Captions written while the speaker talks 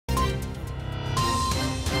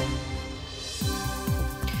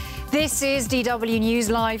This is DW News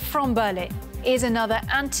Live from Berlin. Is another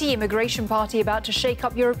anti-immigration party about to shake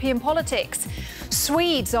up European politics?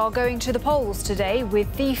 Swedes are going to the polls today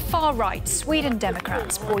with the far-right Sweden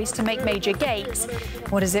Democrats poised to make major gains.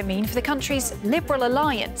 What does it mean for the country's Liberal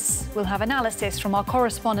alliance? We'll have analysis from our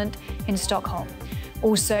correspondent in Stockholm.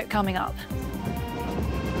 Also coming up,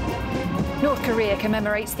 North Korea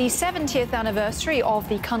commemorates the 70th anniversary of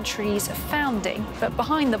the country's founding. But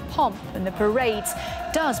behind the pomp and the parades,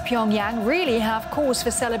 does Pyongyang really have cause for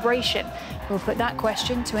celebration? We'll put that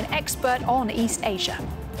question to an expert on East Asia.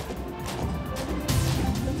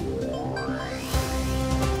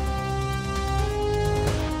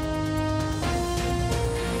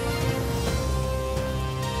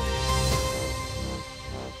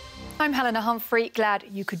 I'm Helena Humphrey, glad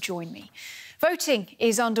you could join me. Voting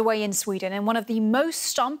is underway in Sweden in one of the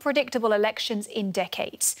most unpredictable elections in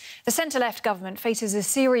decades. The centre-left government faces a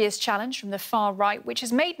serious challenge from the far right, which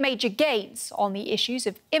has made major gains on the issues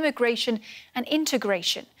of immigration and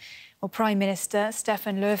integration. Well, Prime Minister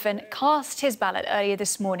Stefan Löfven cast his ballot earlier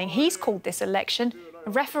this morning. He's called this election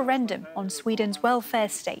a referendum on Sweden's welfare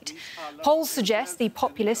state. Polls suggest the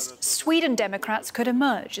populist Sweden Democrats could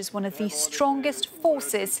emerge as one of the strongest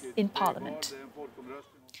forces in parliament.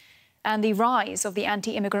 And the rise of the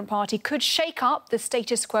anti-immigrant party could shake up the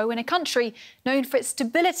status quo in a country known for its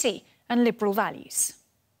stability and liberal values.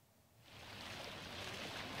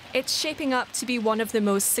 It's shaping up to be one of the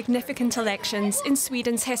most significant elections in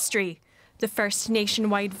Sweden's history. The first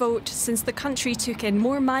nationwide vote since the country took in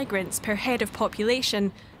more migrants per head of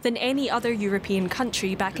population than any other European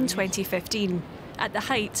country back in 2015, at the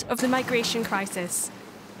height of the migration crisis.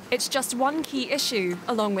 It's just one key issue,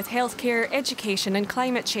 along with healthcare, education and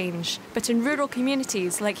climate change. But in rural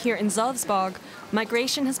communities like here in Salzburg,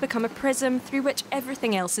 migration has become a prism through which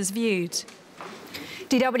everything else is viewed.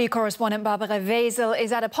 DW correspondent Barbara Wesel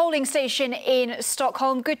is at a polling station in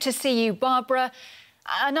Stockholm. Good to see you, Barbara.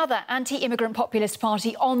 Another anti-immigrant populist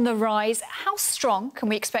party on the rise. How strong can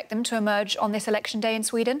we expect them to emerge on this election day in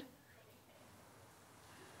Sweden?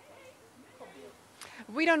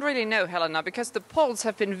 We don't really know, Helena, because the polls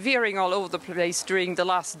have been veering all over the place during the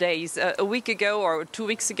last days. A week ago or 2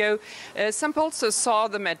 weeks ago, some polls saw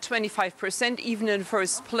them at 25%, even in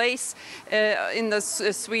first place in the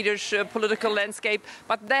Swedish political landscape.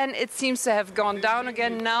 But then it seems to have gone down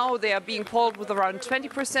again. Now they are being polled with around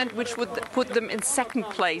 20%, which would put them in second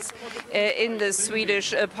place in the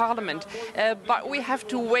Swedish parliament. But we have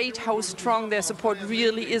to wait how strong their support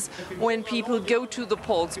really is when people go to the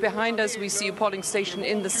polls. Behind us, we see a polling station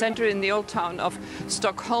in the center, in the old town of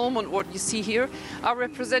Stockholm, and what you see here are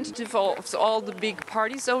representative of all the big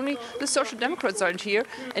parties. Only the Social Democrats aren't here,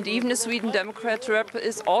 and even the Sweden Democrat rep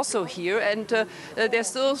is also here, and they're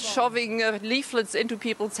still shoving leaflets into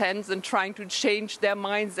people's hands and trying to change their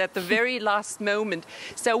minds at the very last moment.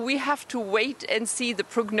 So we have to wait and see. The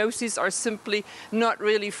prognoses are simply not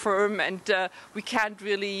really firm, and we can't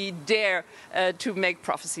really dare to make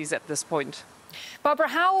prophecies at this point. Barbara,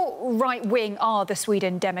 how right-wing are the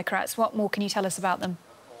Sweden Democrats? What more can you tell us about them?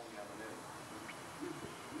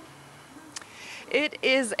 It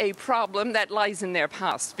is a problem that lies in their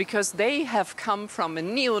past, because they have come from a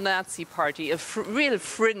neo-Nazi party, a real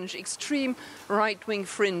fringe, extreme right-wing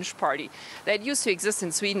fringe party that used to exist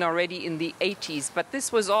in Sweden already in the 80s. But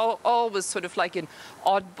this was always sort of like an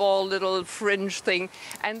oddball little fringe thing.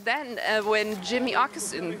 And then when Jimmy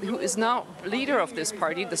Åkesson, who is now leader of this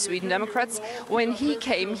party, the Sweden Democrats, when he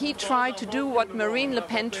came, he tried to do what Marine Le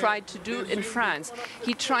Pen tried to do in France.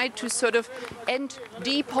 He tried to sort of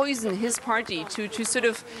de-poison his party, to sort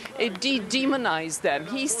of demonize them.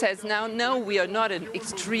 He says now, no, we are not an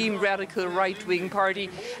extreme radical right-wing party.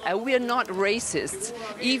 We are not racists,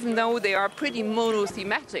 even though they are pretty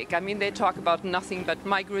monothematic. I mean, they talk about nothing but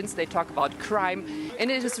migrants, they talk about crime, and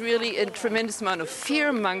it is really a tremendous amount of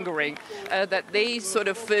fear-mongering that they sort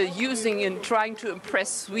of using in trying to impress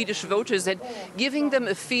Swedish voters and giving them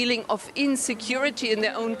a feeling of insecurity in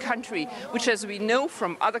their own country, which, as we know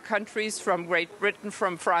from other countries, from Great Britain,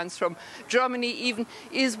 from France, from Germany even,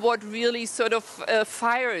 is what really sort of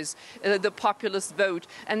fires the populist vote.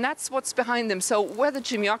 And that's what's behind them. So whether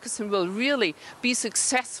Jimmy Åkesson will really be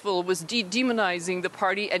successful with demonizing the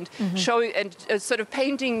party and showing and sort of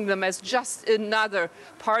painting them as just another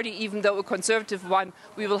party, even though a conservative one,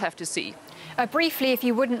 we will have to see. Briefly, if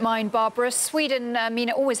you wouldn't mind, Barbara, Sweden, it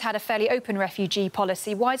always had a fairly open refugee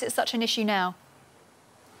policy. Why is it such an issue now?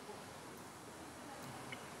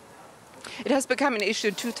 It has become an issue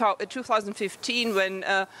in 2015 when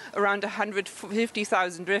around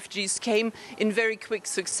 150,000 refugees came in very quick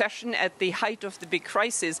succession at the height of the big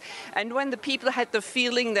crisis. And when the people had the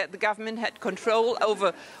feeling that the government had control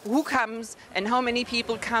over who comes and how many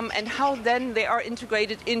people come and how then they are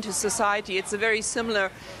integrated into society. It's a very similar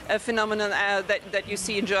phenomenon that you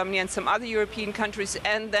see in Germany and some other European countries.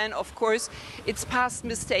 And then, of course, it's past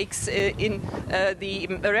mistakes in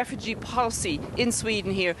the refugee policy in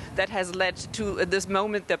Sweden here that has led to this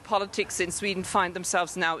moment that politics in Sweden find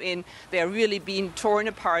themselves now in. They are really being torn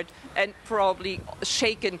apart and probably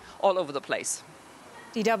shaken all over the place.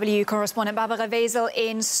 DW correspondent Barbara Wesel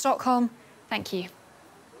in Stockholm. Thank you.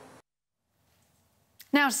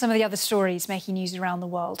 Now to some of the other stories making news around the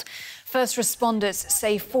world. First responders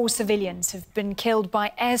say 4 civilians have been killed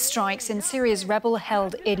by airstrikes in Syria's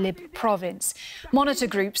rebel-held Idlib province. Monitor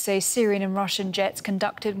groups say Syrian and Russian jets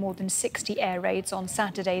conducted more than 60 air raids on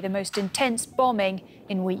Saturday, the most intense bombing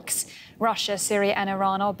in weeks. Russia, Syria and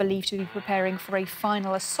Iran are believed to be preparing for a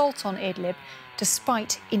final assault on Idlib,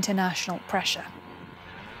 despite international pressure.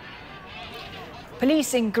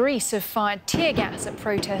 Police in Greece have fired tear gas at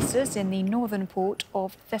protesters in the northern port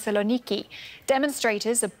of Thessaloniki.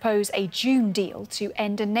 Demonstrators oppose a June deal to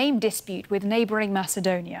end a name dispute with neighbouring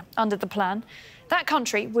Macedonia. Under the plan, that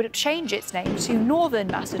country would change its name to Northern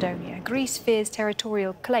Macedonia. Greece fears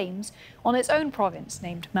territorial claims on its own province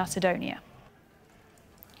named Macedonia.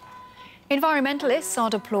 Environmentalists are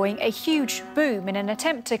deploying a huge boom in an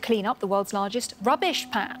attempt to clean up the world's largest rubbish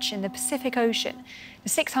patch in the Pacific Ocean. The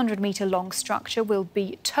 600-metre-long structure will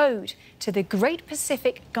be towed to the Great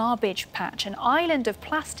Pacific Garbage Patch, an island of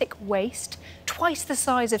plastic waste twice the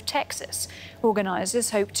size of Texas.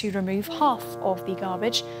 Organisers hope to remove half of the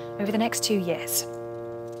garbage over the next 2 years.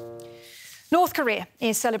 North Korea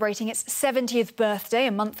is celebrating its 70th birthday.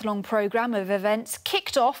 A month-long programme of events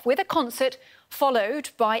kicked off with a concert followed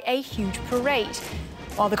by a huge parade.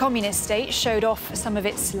 While the communist state showed off some of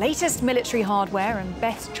its latest military hardware and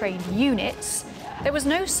best-trained units, there was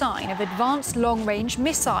no sign of advanced long-range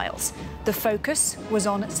missiles. The focus was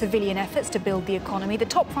on civilian efforts to build the economy, the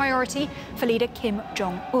top priority for leader Kim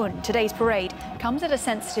Jong-un. Today's parade comes at a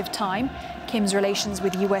sensitive time. Kim's relations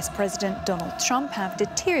with US President Donald Trump have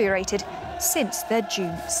deteriorated since their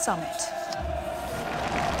June summit.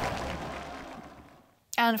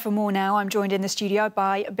 And for more now, I'm joined in the studio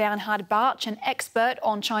by Bernhard Bartsch, an expert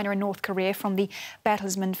on China and North Korea from the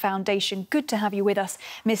Bertelsmann Foundation. Good to have you with us,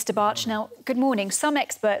 Mr. Bartsch. Now, good morning. Some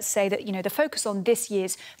experts say that, the focus on this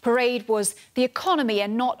year's parade was the economy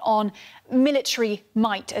and not on military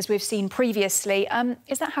might, as we've seen previously.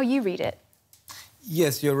 Is that how you read it?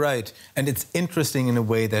 Yes, you're right. And it's interesting in a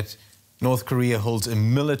way that North Korea holds a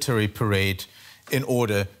military parade in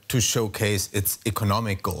order to showcase its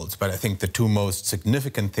economic goals. But I think the 2 most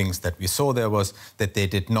significant things that we saw there was that they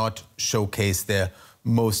did not showcase their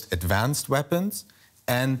most advanced weapons.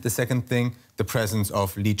 And the second thing, the presence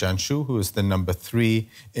of Li Jianshu, who is the number 3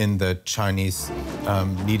 in the Chinese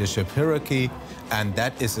leadership hierarchy. And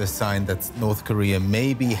that is a sign that North Korea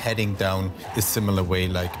may be heading down a similar way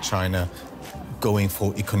like China, going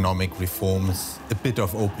for economic reforms, a bit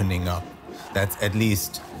of opening up. That's at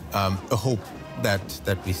least a hope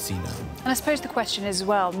that we see now. And I suppose the question as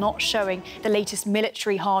well, not showing the latest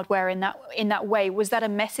military hardware in that way, was that a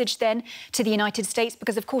message then to the United States?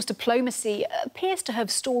 Because, of course, diplomacy appears to have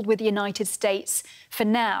stalled with the United States for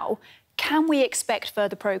now. Can we expect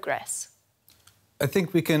further progress? I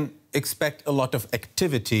think we can expect a lot of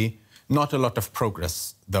activity, not a lot of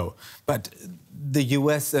progress, though. But the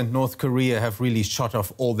US and North Korea have really shot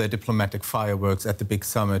off all their diplomatic fireworks at the big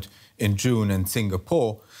summit in June in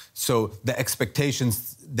Singapore. So the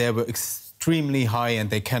expectations there were extremely high and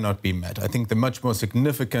they cannot be met. I think the much more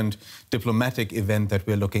significant diplomatic event that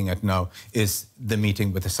we're looking at now is the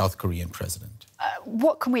meeting with the South Korean president.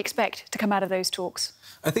 What can we expect to come out of those talks?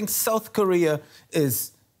 I think South Korea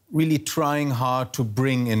is really trying hard to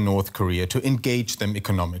bring in North Korea, to engage them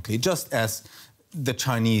economically, just as the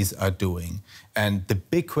Chinese are doing. And the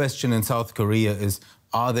big question in South Korea is,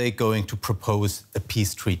 are they going to propose a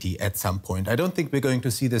peace treaty at some point? I don't think we're going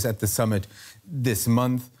to see this at the summit this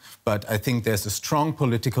month, but I think there's a strong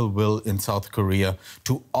political will in South Korea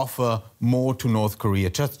to offer more to North Korea,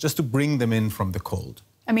 just to bring them in from the cold.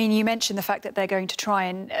 I mean, you mentioned the fact that they're going to try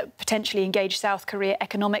and potentially engage South Korea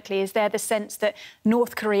economically. Is there the sense that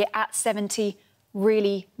North Korea at 70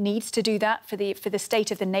 really needs to do that for the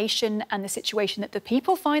state of the nation and the situation that the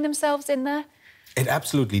people find themselves in there? It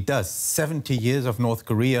absolutely does. 70 years of North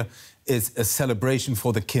Korea is a celebration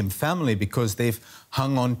for the Kim family because they've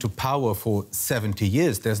hung on to power for 70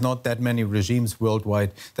 years. There's not that many regimes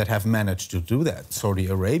worldwide that have managed to do that, Saudi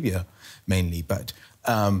Arabia mainly. But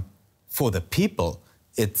for the people,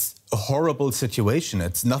 it's a horrible situation.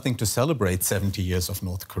 It's nothing to celebrate 70 years of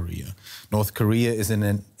North Korea. North Korea is in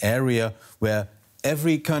an area where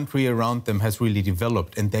every country around them has really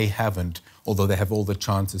developed, and they haven't, although they have all the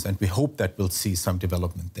chances, and we hope that we'll see some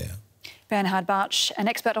development there. Bernhard Bartsch, an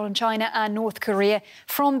expert on China and North Korea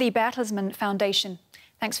from the Bertelsmann Foundation.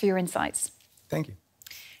 Thanks for your insights. Thank you.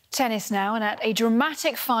 Tennis now, and at a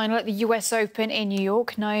dramatic final at the US Open in New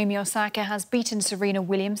York, Naomi Osaka has beaten Serena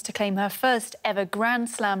Williams to claim her first ever Grand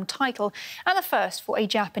Slam title and the first for a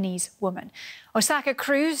Japanese woman. Osaka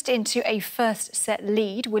cruised into a first set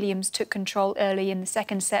lead. Williams took control early in the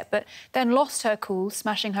second set, but then lost her cool,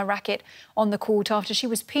 smashing her racket on the court after she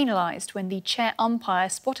was penalised when the chair umpire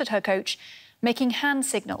spotted her coach making hand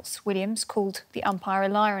signals. Williams called the umpire a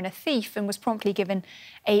liar and a thief and was promptly given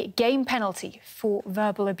a game penalty for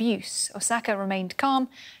verbal abuse. Osaka remained calm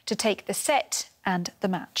to take the set and the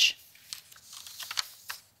match.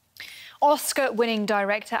 Oscar-winning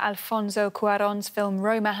director Alfonso Cuarón's film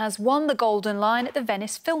Roma has won the Golden Lion at the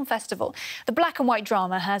Venice Film Festival. The black and white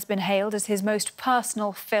drama has been hailed as his most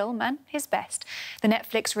personal film and his best. The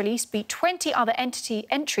Netflix release beat 20 other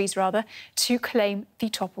entries to claim the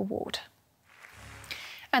top award.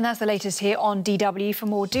 And that's the latest here on DW. For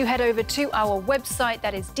more, do head over to our website,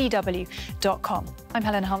 that is dw.com. I'm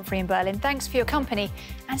Helena Humphrey in Berlin. Thanks for your company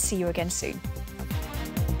and see you again soon.